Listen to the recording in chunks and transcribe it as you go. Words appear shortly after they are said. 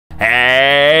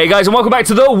Hey guys, and welcome back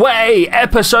to The Way,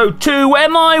 episode 2, where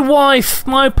my wife,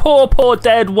 my poor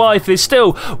dead wife, is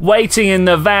still waiting in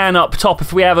the van up top.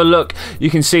 If we have a look,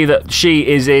 you can see that she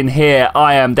is in here,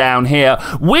 I am down here.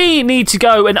 We need to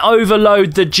go and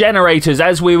overload the generators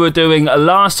as we were doing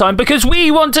last time, because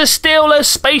we want to steal a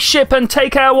spaceship and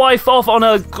take our wife off on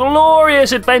a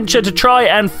glorious adventure to try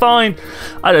and find,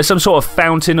 I don't know, some sort of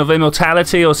fountain of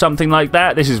immortality or something like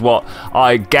that. This is what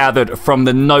I gathered from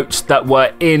the notes that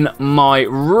were in my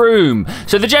room.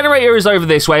 So the generator is over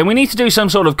this way, and we need to do some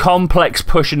sort of complex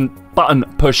button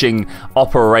pushing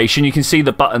operation. You can see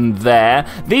the button there.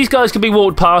 These guys can be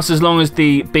walked past as long as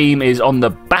the beam is on the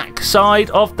back side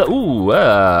of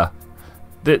the...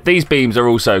 these beams are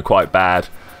also quite bad.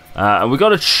 And we've got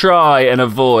to try and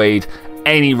avoid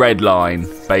any red line,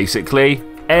 basically.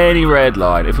 Any red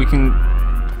line. If we can...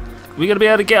 We're going to be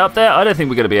able to get up there? I don't think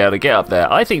we're going to be able to get up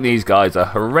there. I think these guys are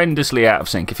horrendously out of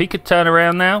sync. If he could turn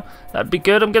around now, that'd be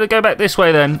good. I'm going to go back this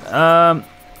way then.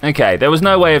 Okay, there was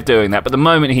no way of doing that, but the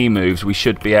moment he moves, we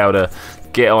should be able to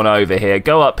get on over here.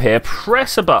 Go up here,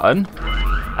 press a button,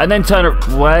 and then turn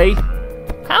away.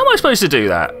 How am I supposed to do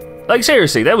that? Like,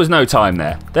 seriously, there was no time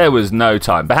there. There was no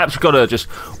time. Perhaps we've got to just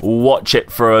watch it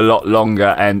for a lot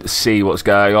longer and see what's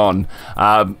going on.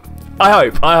 I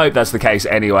hope that's the case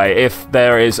anyway. If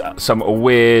there is some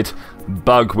weird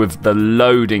bug with the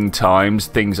loading times,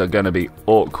 things are going to be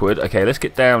awkward. Okay, let's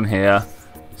get down here,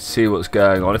 see what's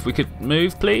going on. If we could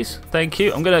move, please. Thank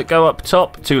you. I'm going to go up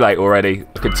top. Too late already.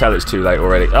 I could tell it's too late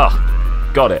already.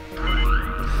 Oh, got it.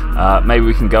 Maybe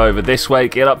we can go over this way,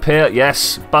 get up here.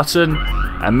 Yes, button,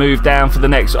 and move down for the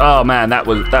next. Oh man, that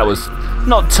was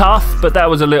not tough, but that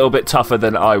was a little bit tougher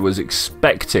than I was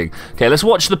expecting. Okay, let's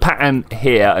watch the pattern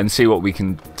here and see what we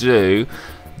can do.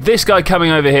 This guy coming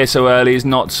over here so early is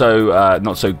not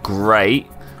so great.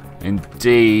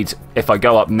 Indeed, if I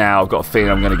go up now, I've got a feeling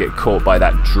I'm going to get caught by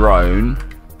that drone.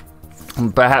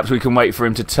 And perhaps we can wait for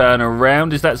him to turn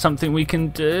around. Is that something we can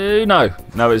do? No,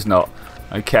 it's not.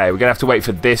 Okay, we're going to have to wait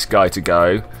for this guy to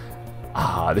go.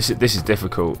 This is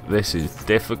difficult. This is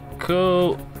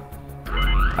difficult.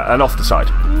 And off the side.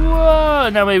 Whoa,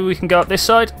 now maybe we can go up this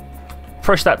side.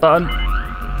 Push that button.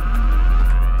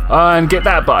 And get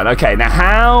that button. Okay, now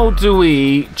how do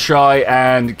we try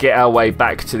and get our way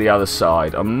back to the other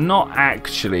side? I'm not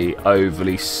actually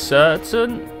overly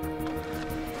certain.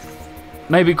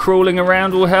 Maybe crawling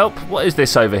around will help. What is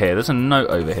this over here? There's a note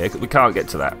over here. We can't get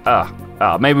to that.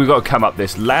 Maybe we've got to come up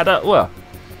this ladder. Well,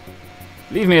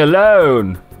 leave me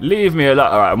alone. Leave me alone.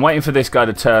 Alright, I'm waiting for this guy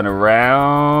to turn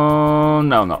around.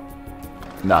 No, I'm not.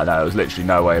 No, there's literally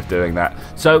no way of doing that.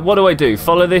 So what do I do?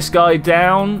 Follow this guy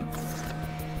down?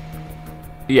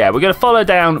 Yeah, we're going to follow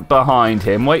down behind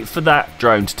him. Wait for that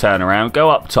drone to turn around. Go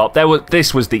up top.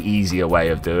 This was the easier way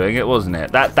of doing it, wasn't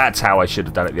it? That's how I should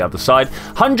have done it the other side.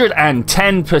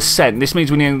 110%. This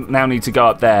means we now need to go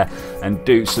up there and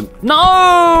do some... No!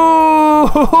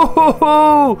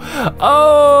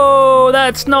 Oh,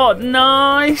 that's not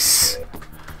nice.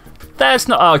 That's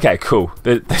not... Oh, okay, cool.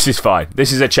 This is fine.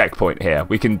 This is a checkpoint here.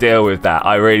 We can deal with that.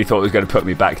 I really thought it was going to put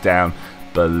me back down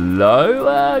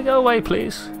below. Go away,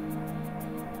 please.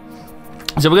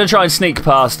 So we're going to try and sneak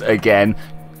past again.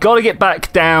 Got to get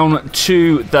back down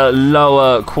to the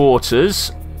lower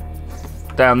quarters.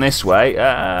 Down this way. Get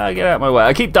out of my way.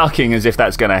 I keep ducking as if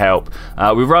that's going to help.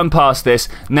 We run past this.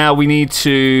 Now we need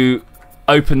to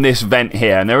open this vent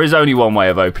here. And there is only one way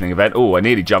of opening a vent. Oh, I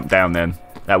nearly jumped down then.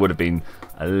 That would have been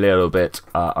a little bit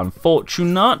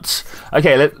unfortunate.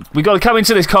 Okay, we've got to come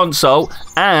into this console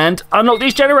and unlock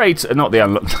these generators.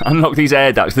 Unlock these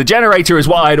air ducts. The generator is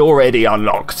what I'd already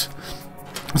unlocked.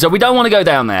 So we don't want to go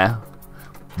down there.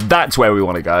 That's where we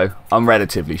want to go. I'm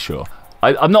relatively sure.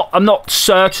 I'm not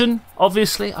certain,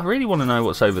 obviously. I really want to know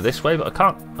what's over this way, but I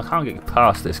can't get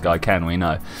past this guy, can we?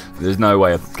 No. There's no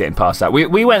way of getting past that.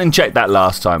 We went and checked that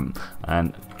last time,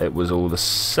 and it was all the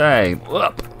same.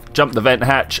 Up. Jump the vent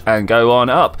hatch and go on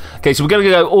up. Okay, so we're going to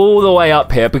go all the way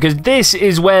up here because this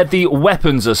is where the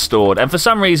weapons are stored. And for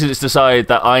some reason, it's decided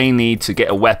that I need to get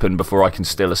a weapon before I can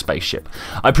steal a spaceship.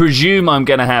 I presume I'm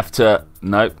going to have to...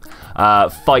 Nope.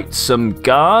 Fight some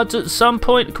guards at some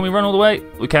point. Can we run all the way?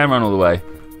 We can run all the way.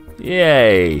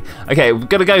 Yay. Okay, we're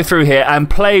going to go through here and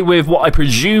play with what I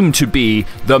presume to be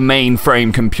the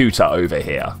mainframe computer over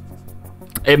here.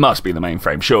 It must be the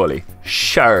mainframe, surely.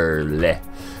 Surely.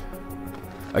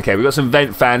 Okay, we've got some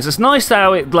vent fans. It's nice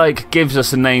how it gives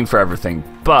us a name for everything,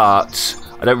 but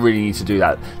I don't really need to do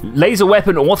that. Laser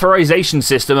weapon authorization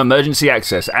system, emergency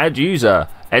access. Add user.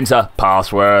 Enter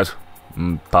password.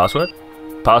 Password?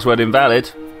 Password invalid.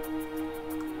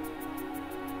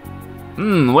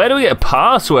 Where do we get a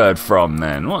password from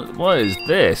then? What is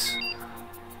this?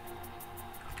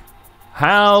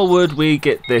 How would we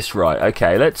get this right?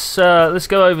 Okay, let's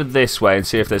go over this way and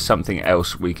see if there's something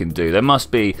else we can do. There must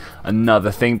be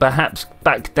another thing, perhaps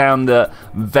back down the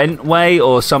vent way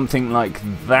or something like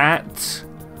that.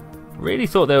 Really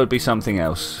thought there would be something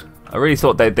else. I really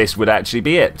thought that this would actually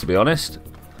be it, to be honest.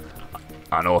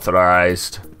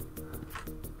 Unauthorized.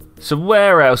 So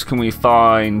where else can we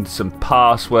find some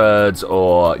passwords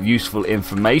or useful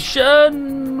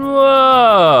information?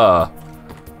 Whoa.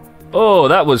 Oh,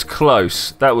 that was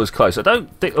close. That was close. I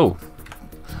don't think... Oh.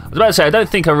 I was about to say, I don't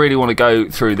think I really want to go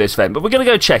through this vent, but we're going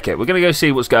to go check it. We're going to go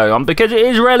see what's going on, because it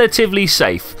is relatively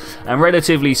safe. And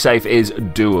relatively safe is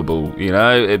doable, you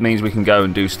know? It means we can go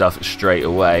and do stuff straight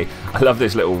away. I love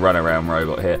this little runaround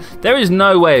robot here. There is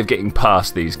no way of getting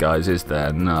past these guys, is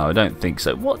there? No, I don't think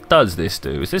so. What does this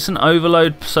do? Is this an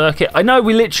overload circuit? I know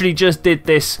we literally just did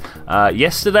this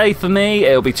yesterday for me.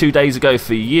 It'll be 2 days ago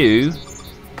for you.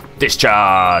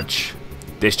 Discharge.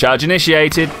 Discharge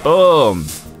initiated. Boom.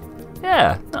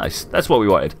 Yeah, nice. That's what we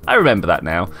wanted. I remember that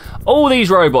now. All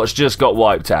these robots just got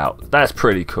wiped out. That's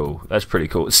pretty cool. That's pretty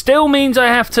cool. It still means I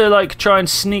have to, like, try and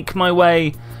sneak my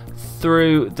way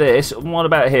through this. What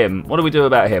about him? What do we do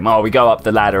about him? Oh, we go up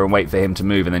the ladder and wait for him to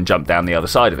move and then jump down the other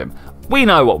side of him. We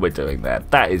know what we're doing there.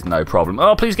 That is no problem.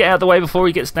 Oh, please get out of the way before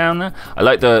he gets down there. I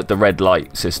like the red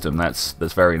light system. That's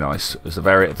very nice. It's a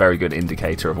very good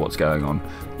indicator of what's going on.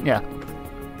 Yeah.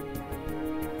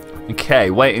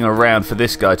 Okay, waiting around for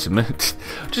this guy to move.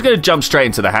 Just going to jump straight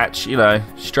into the hatch, you know,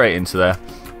 straight into there.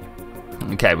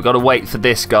 Okay, we've got to wait for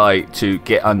this guy to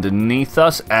get underneath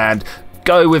us and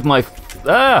go with my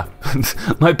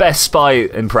my best spy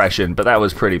impression, but that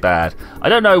was pretty bad. I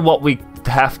don't know what we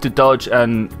have to dodge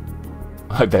and...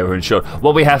 I hope they were insured.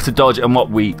 What we have to dodge and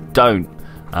what we don't.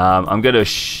 I'm going to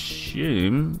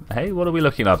assume... Hey, what are we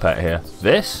looking up at here?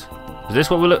 This? Is this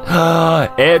what we're looking...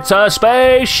 It's a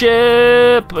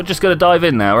spaceship! I'm just going to dive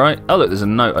in now, right? Oh, look, there's a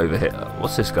note over here.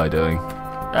 What's this guy doing?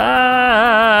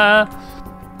 I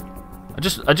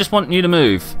just want you to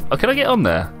move. Oh, can I get on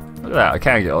there? Look at that, I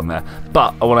can get on there.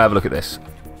 But I want to have a look at this.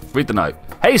 Read the note.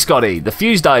 Hey, Scotty, the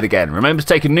fuse died again. Remember to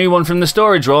take a new one from the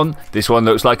storage one? This one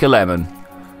looks like a lemon.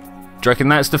 Do you reckon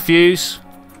that's the fuse?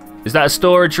 Is that a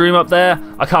storage room up there?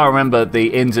 I can't remember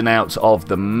the ins and outs of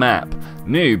the map.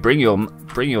 New, bring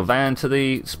your van to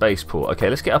the spaceport. Okay,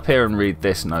 let's get up here and read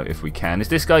this note if we can. Is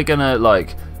this guy gonna,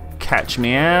 like, catch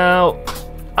me out?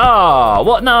 Ah, oh,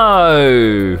 what?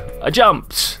 No! I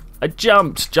jumped.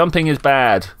 Jumping is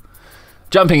bad.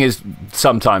 Jumping is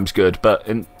sometimes good, but...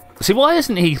 See, why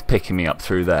isn't he picking me up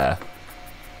through there?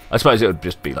 I suppose it would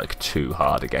just be, like, too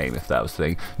hard a game if that was the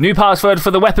thing. New password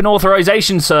for the weapon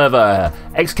authorization server.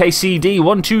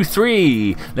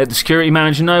 XKCD123. Let the security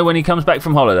manager know when he comes back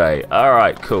from holiday.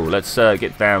 Alright, cool. Let's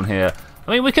get down here.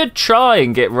 I mean, we could try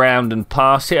and get round and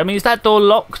past it. I mean, is that door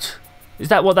locked? Is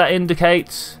that what that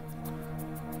indicates?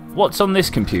 What's on this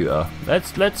computer?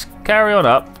 Let's carry on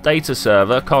up. Data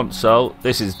server, console.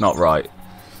 This is not right.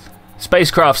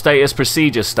 Spacecraft status,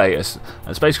 procedure status.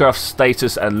 Spacecraft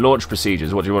status and launch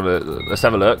procedures. What do you want to... Let's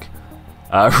have a look.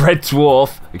 Red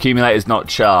dwarf. Accumulator's not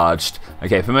charged.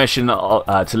 Okay, permission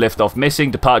to lift off missing.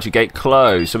 Departure gate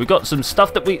closed. So we've got some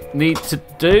stuff that we need to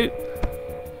do.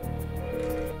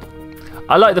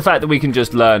 I like the fact that we can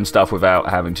just learn stuff without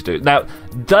having to do it. Now,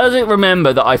 does it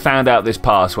remember that I found out this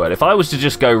password? If I was to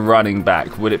just go running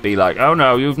back, would it be like, oh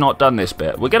no, you've not done this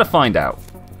bit? We're going to find out.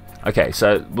 Okay,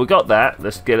 so we got that.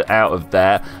 Let's get it out of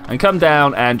there and come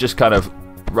down and just kind of...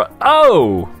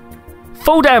 Oh!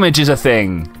 Full damage is a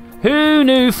thing. Who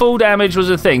knew full damage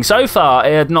was a thing? So far,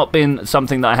 it had not been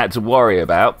something that I had to worry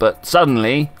about, but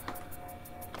suddenly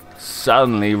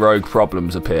rogue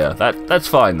problems appear. That's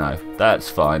fine, though. That's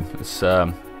fine. It's,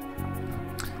 so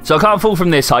I can't fall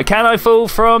from this high. Can I fall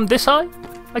from this high?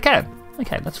 I can.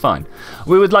 Okay, that's fine.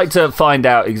 We would like to find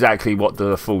out exactly what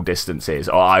the full distance is,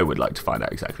 or I would like to find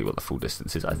out exactly what the full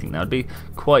distance is. I think that would be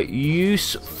quite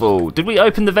useful. Did we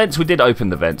open the vents? We did open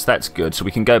the vents. That's good. So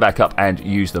we can go back up and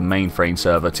use the mainframe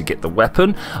server to get the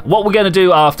weapon. What we're going to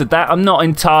do after that, I'm not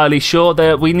entirely sure.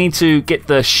 We need to get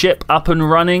the ship up and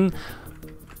running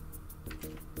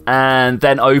and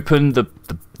then open the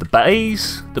bay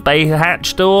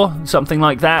hatch door, something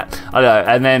like that. I don't know.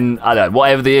 And then, I don't know,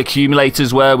 whatever the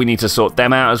accumulators were, we need to sort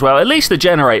them out as well. At least the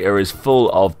generator is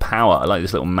full of power. I like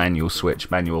this little manual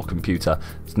switch, manual computer.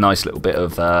 It's a nice little bit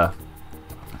of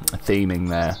theming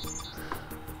there.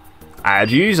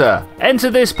 Add user. Enter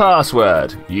this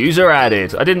password. User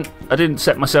added. I didn't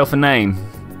set myself a name.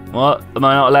 What? Am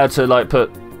I not allowed to, like,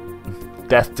 put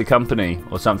death to company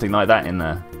or something like that in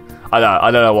there?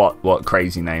 I don't know what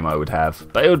crazy name I would have,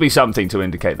 but it would be something to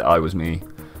indicate that I was me.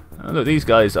 Oh, look, these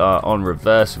guys are on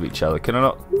reverse of each other. Can I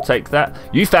not take that?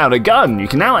 You found a gun. You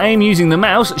can now aim using the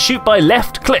mouse. Shoot by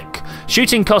left click.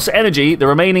 Shooting costs energy. The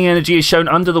remaining energy is shown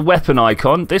under the weapon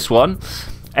icon. This one.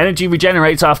 Energy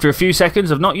regenerates after a few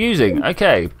seconds of not using.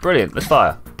 Okay, brilliant. Let's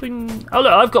fire. Bling. Oh,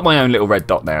 look, I've got my own little red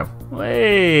dot now.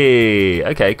 Hey.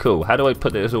 Okay, cool. How do I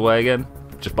put this away again?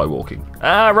 Just by walking.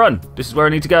 Run. This is where I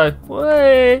need to go.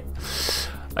 Way.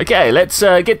 Okay, let's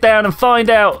get down and find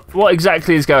out what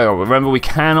exactly is going on. Remember, we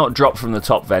cannot drop from the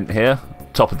top vent here.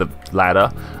 Top of the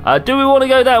ladder. Do we want to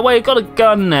go that way? I've got a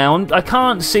gun now. I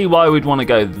can't see why we'd want to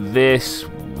go this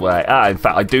way. In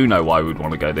fact, I do know why we'd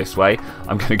want to go this way.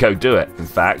 I'm going to go do it, in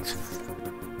fact.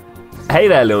 Hey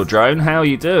there, little drone. How are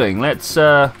you doing? Let's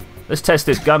test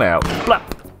this gun out.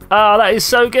 Blap. Ah, that is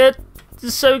so good.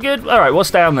 This is so good. All right,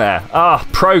 what's down there?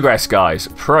 Progress, guys.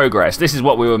 Progress. This is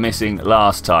what we were missing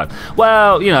last time.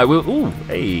 Well, you know, ooh,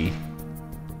 hey.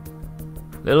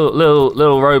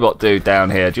 Little robot dude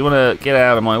down here. Do you want to get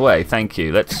out of my way? Thank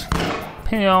you. Let's...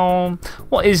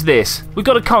 What is this? We've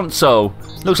got a console.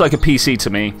 Looks like a PC to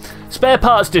me. Spare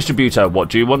parts distributor. What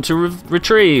do you want to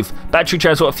retrieve? Battery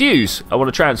transport fuse. I want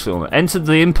to transform it. Enter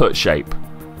the input shape.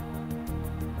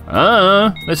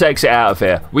 Let's exit out of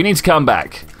here. We need to come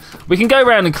back. We can go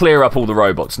around and clear up all the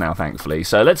robots now, thankfully.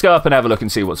 So let's go up and have a look and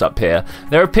see what's up here.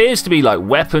 There appears to be like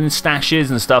weapon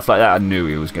stashes and stuff like that. I knew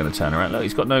he was going to turn around. Look,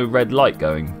 he's got no red light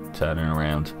turning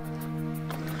around.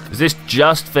 Is this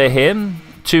just for him?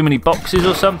 Too many boxes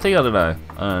or something? I don't know.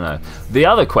 The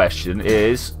other question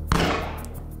is,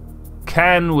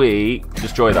 can we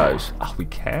destroy those? Oh, we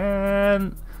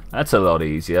can. That's a lot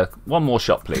easier. One more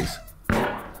shot, please.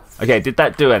 Okay, did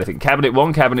that do anything? Cabinet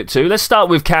 1, Cabinet 2. Let's start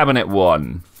with Cabinet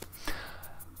 1.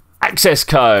 Access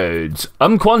codes.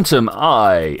 Quantum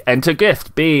I. Enter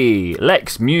gift B.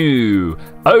 Lex Mew.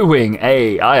 O-Wing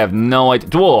A. I have no idea.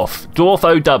 Dwarf. Dwarf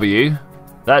OW.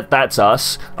 That's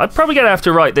us. I'm probably going to have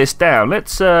to write this down.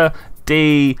 Let's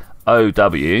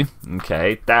D-O-W.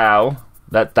 Okay. Dow.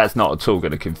 That's not at all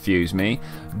going to confuse me.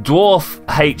 Dwarf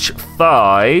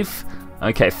H5.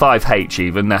 Okay, 5H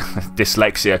even.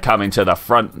 Dyslexia coming to the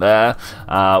front there.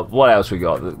 What else we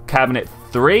got? Cabinet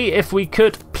 3, if we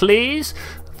could, please.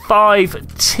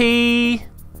 5T.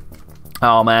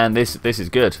 Oh man, this is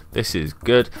good. This is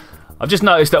good. I've just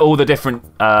noticed that all the different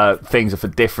things are for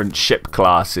different ship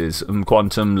classes.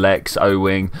 Quantum, Lex,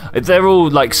 O-Wing. They're all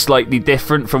like slightly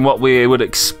different from what we would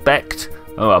expect.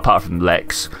 Oh, apart from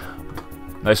Lex.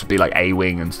 This would be like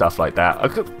A-Wing and stuff like that.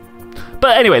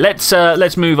 But anyway, let's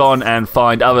move on and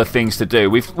find other things to do.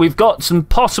 We've got some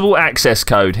possible access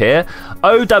code here.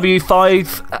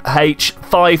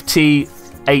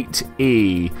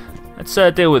 OW5H5T8E. Let's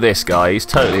deal with this guy. He's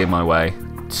totally in my way.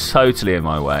 Totally in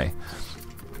my way.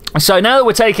 So now that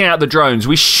we're taking out the drones,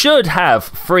 we should have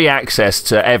free access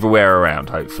to everywhere around,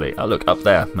 hopefully. Oh, look, up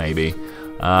there, maybe.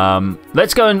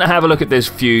 Let's go and have a look at this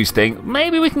fuse thing.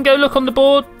 Maybe we can go look on the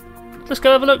board. Let's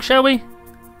go have a look, shall we?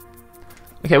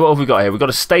 Okay, what have we got here? We've got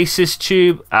a stasis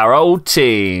tube, our old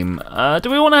team.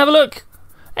 Do we want to have a look?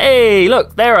 Hey,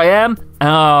 look, there I am.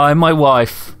 Oh, and my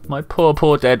wife. My poor,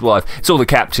 poor dead wife. It's all the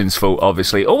captain's fault,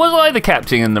 obviously. Or was I the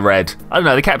captain in the red? I don't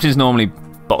know, the captain's normally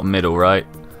bottom middle, right?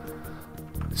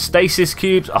 Stasis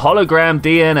cubes, a hologram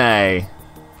DNA.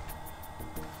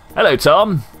 Hello,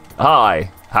 Tom.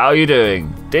 Hi, how are you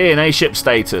doing? DNA ship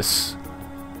status.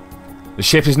 The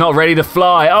ship is not ready to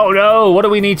fly. Oh no, what do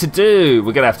we need to do?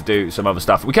 We're going to have to do some other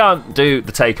stuff. We can't do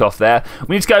the takeoff there.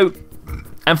 We need to go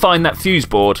and find that fuse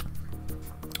board.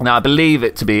 Now, I believe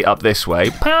it to be up this way.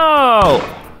 Pow!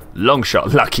 Long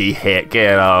shot. Lucky hit.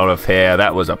 Get out of here.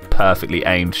 That was a perfectly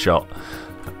aimed shot.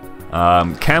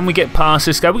 Can we get past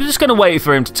this guy? We're just going to wait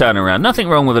for him to turn around. Nothing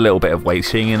wrong with a little bit of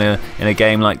waiting in a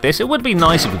game like this. It would be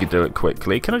nice if we could do it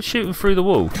quickly. Can I shoot him through the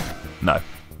wall? No.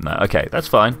 No, okay, that's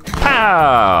fine.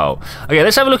 Pow! Okay,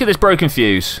 let's have a look at this broken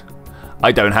fuse.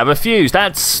 I don't have a fuse.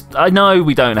 I know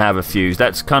we don't have a fuse.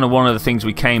 That's kind of one of the things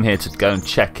we came here to go and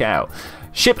check out.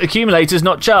 Ship accumulators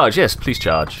not charged. Yes, please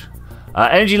charge.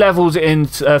 Energy levels in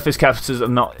surface capacitors are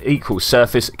not equal.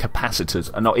 Surface capacitors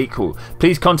are not equal.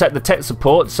 Please contact the tech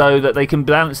support so that they can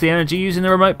balance the energy using the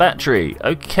remote battery.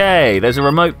 Okay, there's a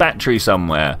remote battery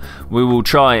somewhere. We will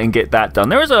try and get that done.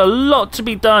 There is a lot to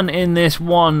be done in this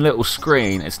one little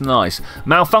screen. It's nice.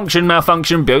 Malfunction,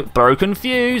 broken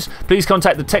fuse. Please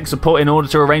contact the tech support in order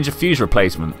to arrange a fuse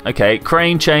replacement. Okay,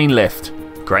 crane, chain, lift.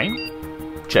 Crane?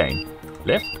 Chain.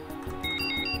 Lift?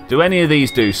 Do any of these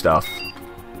do stuff?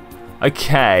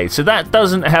 Okay, so that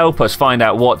doesn't help us find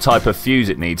out what type of fuse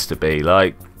it needs to be.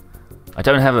 Like, I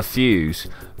don't have a fuse.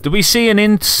 Do we see an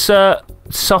insert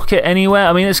socket anywhere?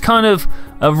 I mean, it's kind of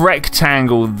a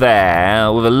rectangle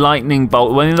there with a lightning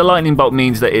bolt. Well, the lightning bolt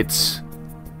means that it's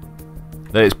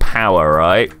power,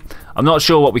 right? I'm not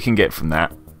sure what we can get from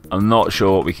that.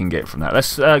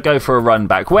 Let's go for a run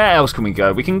back. Where else can we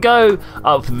go? We can go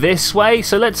up this way.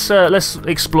 So let's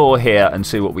explore here and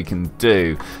see what we can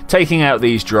do. Taking out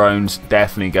these drones,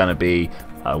 definitely going to be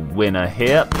a winner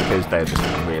here because they're just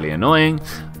really annoying.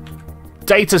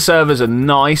 Data servers are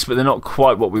nice, but they're not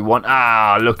quite what we want.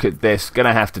 Ah, look at this.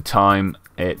 Gonna have to time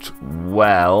it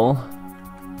well.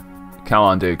 Come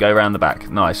on, dude. Go around the back.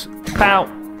 Nice. Pow.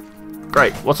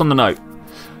 Great. What's on the note?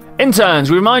 Interns,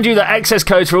 we remind you that access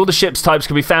codes for all the ships types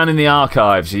can be found in the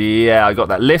archives. Yeah, I got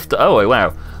that. Oh,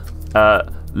 wow.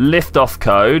 Lift-off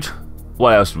code.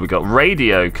 What else have we got?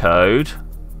 Radio code.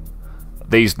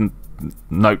 These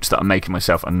notes that I'm making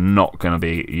myself are not going to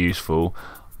be useful.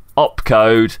 Op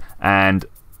code and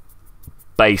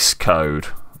base code.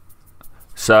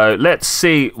 So let's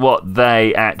see what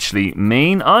they actually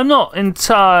mean. I'm not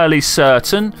entirely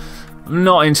certain.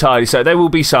 They will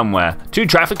be somewhere. To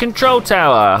traffic control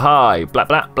tower. Hi. Blah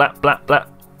blah blah blah blah.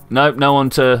 Nope, no one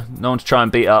to try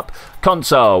and beat up.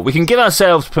 Console. We can give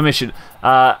ourselves permission.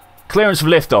 Clearance of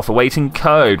liftoff. Awaiting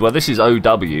code. Well, this is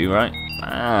OW, right?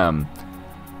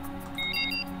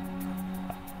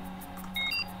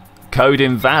 Code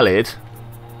invalid.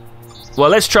 Well,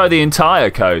 let's try the entire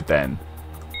code then.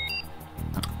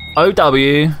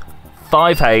 OW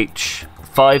 5H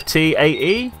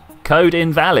 5T8E. Code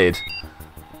invalid.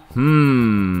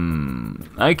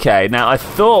 Okay, now I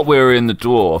thought we were in the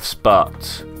dwarfs,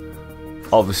 but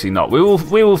obviously not. We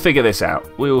will figure this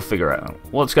out. We will figure it out.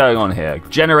 What's going on here?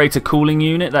 Generator cooling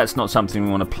unit. That's not something we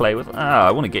want to play with. Ah,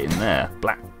 I want to get in there.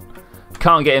 Black.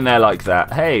 Can't get in there like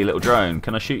that. Hey, little drone,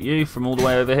 can I shoot you from all the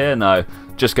way over here? No,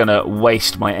 just gonna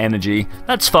waste my energy.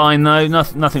 That's fine though.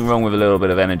 Nothing wrong with a little bit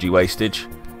of energy wastage.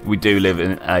 We do live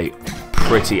in a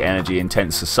pretty energy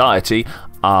intense society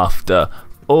after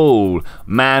all.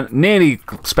 Man, nearly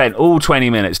spent all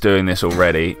 20 minutes doing this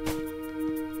already.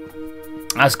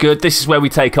 That's good. This is where we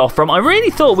take off from. I really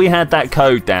thought we had that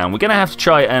code down. We're gonna have to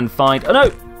try and find... Oh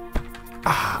no!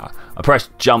 I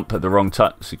pressed jump at the wrong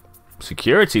time.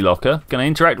 Security locker? Gonna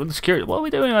interact with the security... What are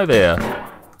we doing over here?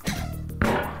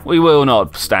 We will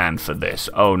not stand for this.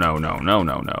 Oh no, no, no,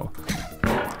 no, no.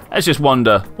 Let's just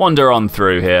wander on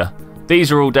through here.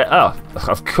 These are all dead. Oh,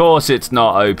 of course it's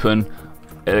not open.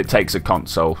 It takes a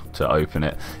console to open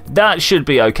it. That should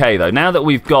be okay though. Now that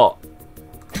we've got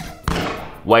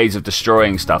ways of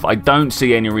destroying stuff, I don't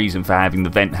see any reason for having the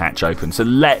vent hatch open. So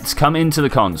let's come into the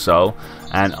console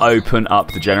and open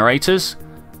up the generators.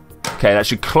 Okay, that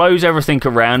should close everything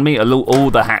around me, all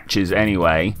the hatches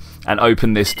anyway, and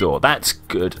open this door. That's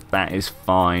good. That is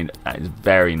fine. That is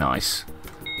very nice.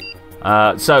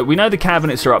 So we know the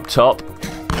cabinets are up top.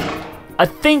 I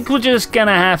think we're just going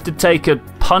to have to take a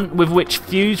punt with which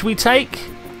fuse we take.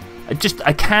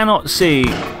 I cannot see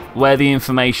where the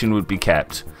information would be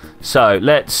kept. So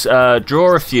let's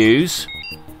draw a fuse.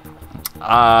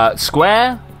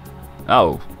 Square.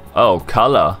 Oh,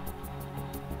 color.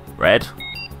 Red.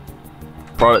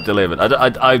 Product delivered. I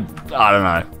don't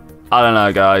know. I don't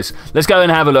know, guys. Let's go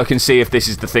and have a look and see if this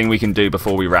is the thing we can do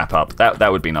before we wrap up.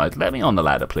 That would be nice. Let me on the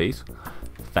ladder, please.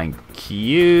 Thank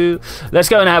you. Let's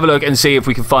go and have a look and see if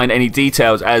we can find any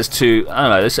details as to... I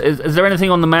don't know. Is there anything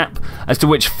on the map as to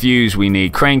which fuse we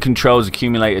need? Crane controls,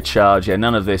 accumulator charge. Yeah,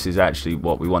 none of this is actually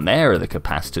what we want. There are the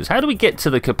capacitors. How do we get to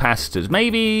the capacitors?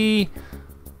 Maybe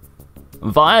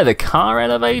via the car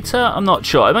elevator? I'm not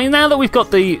sure. I mean, now that we've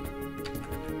got the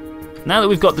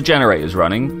generators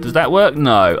running, does that work?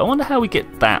 No. I wonder how we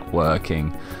get that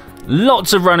working.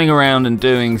 Lots of running around and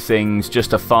doing things just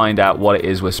to find out what it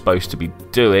is we're supposed to be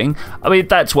doing. I mean,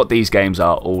 that's what these games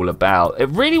are all about. It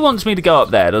really wants me to go up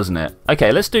there, doesn't it?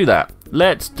 Okay, let's do that.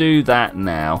 Let's do that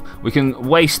now. We can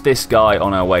waste this guy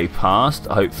on our way past,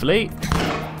 hopefully.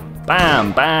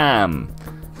 Bam, bam.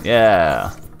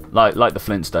 Yeah. Like the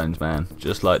Flintstones, man.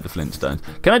 Just like the Flintstones.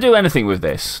 Can I do anything with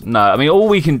this? No. I mean, all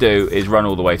we can do is run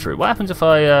all the way through. What happens if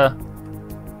I...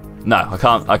 No,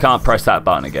 I can't press that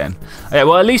button again. Okay,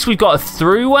 well, at least we've got a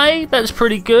throughway. That's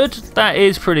pretty good. That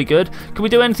is pretty good. Can we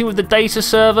do anything with the data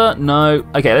server? No.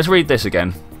 Okay, let's read this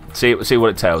again. See what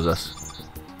it tells us.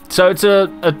 So it's a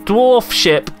dwarf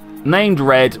ship named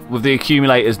Red with the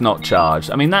accumulators not charged.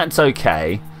 I mean, that's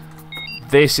okay.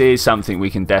 This is something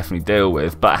we can definitely deal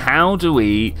with, but how do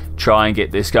we try and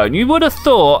get this going? You would have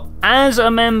thought, as a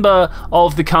member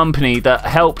of the company that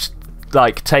helped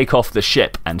like take off the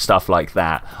ship and stuff like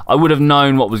that, I would have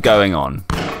known what was going on.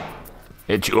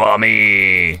 It's you or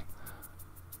me.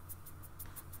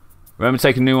 Remember,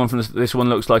 take a new one from this one.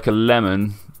 Looks like a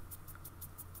lemon.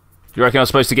 you reckon I was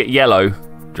supposed to get yellow? Do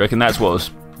you reckon that's what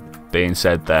was being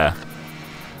said there?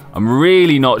 I'm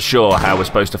really not sure how we're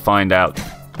supposed to find out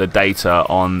the data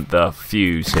on the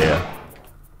fuse here.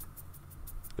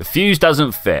 The fuse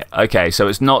doesn't fit. Okay, so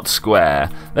it's not square.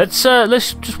 Let's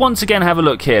just once again have a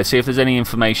look here, see if there's any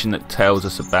information that tells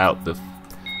us about the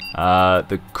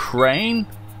crane.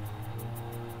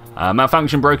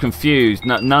 Malfunction, broken fuse.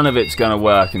 None of it's going to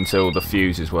work until the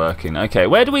fuse is working. Okay,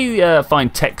 where do we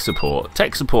find tech support?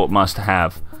 Tech support must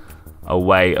have a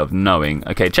way of knowing.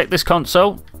 Okay, check this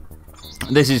console.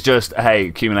 This is just, hey,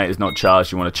 accumulator's not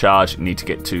charged. You want to charge, you need to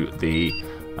get to the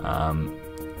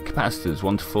capacitors.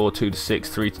 1 to 4, 2 to 6,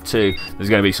 3 to 2. There's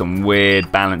going to be some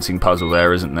weird balancing puzzle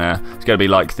there, isn't there? It's going to be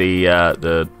like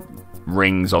the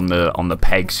rings on the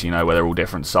pegs, you know, where they're all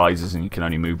different sizes and you can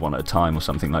only move one at a time or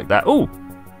something like that. Ooh!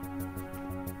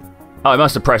 Oh, I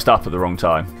must have pressed up at the wrong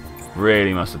time.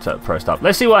 Really must have pressed up.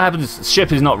 Let's see what happens. The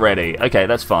ship is not ready. Okay,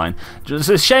 that's fine. It's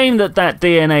a shame that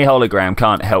DNA hologram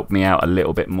can't help me out a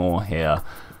little bit more here.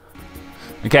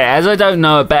 Okay, as I don't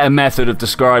know a better method of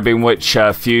describing which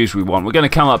fuse we want, we're going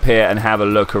to come up here and have a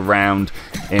look around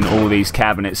in all these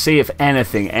cabinets, see if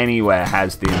anything anywhere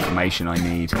has the information I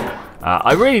need.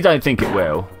 I really don't think it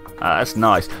will. That's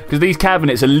nice, because these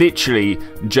cabinets are literally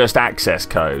just access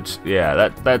codes. Yeah,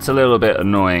 that's a little bit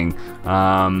annoying.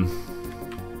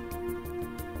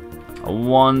 I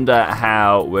wonder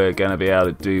how we're going to be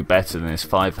able to do better than this.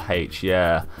 5H,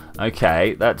 yeah.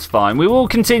 Okay, that's fine. We will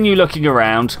continue looking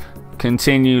around.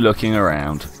 Continue looking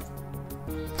around.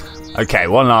 Okay,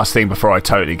 one last thing before I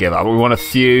totally give up. We want a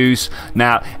fuse.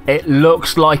 Now, it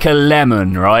looks like a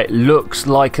lemon, right? Looks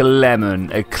like a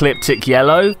lemon. Ecliptic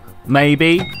yellow,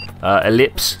 maybe?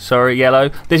 Ellipse, sorry, yellow.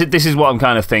 This is what I'm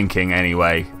kind of thinking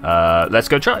anyway. Let's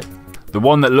go try it. The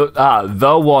one that looked,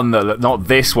 not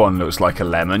this one looks like a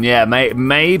lemon. Yeah,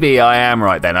 maybe I am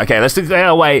right then. Okay, let's take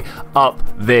our way up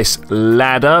this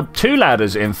ladder. 2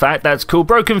 ladders, in fact. That's cool.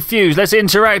 Broken fuse. Let's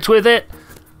interact with it.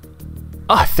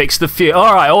 Oh, I fixed the fuse.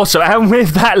 All right, awesome. And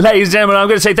with that, ladies and gentlemen, I'm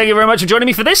going to say thank you very much for joining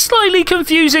me for this slightly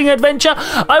confusing adventure.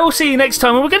 I will see you next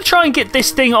time, and we're going to try and get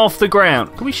this thing off the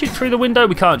ground. Can we shoot through the window?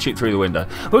 We can't shoot through the window.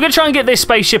 We're going to try and get this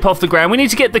spaceship off the ground. We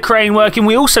need to get the crane working.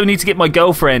 We also need to get my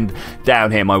girlfriend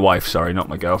down here. My wife, sorry, not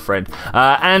my girlfriend.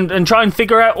 And try and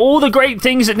figure out all the great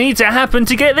things that need to happen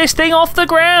to get this thing off the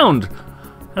ground.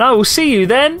 And I will see you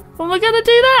then when we're going to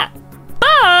do that.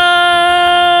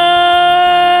 Bye!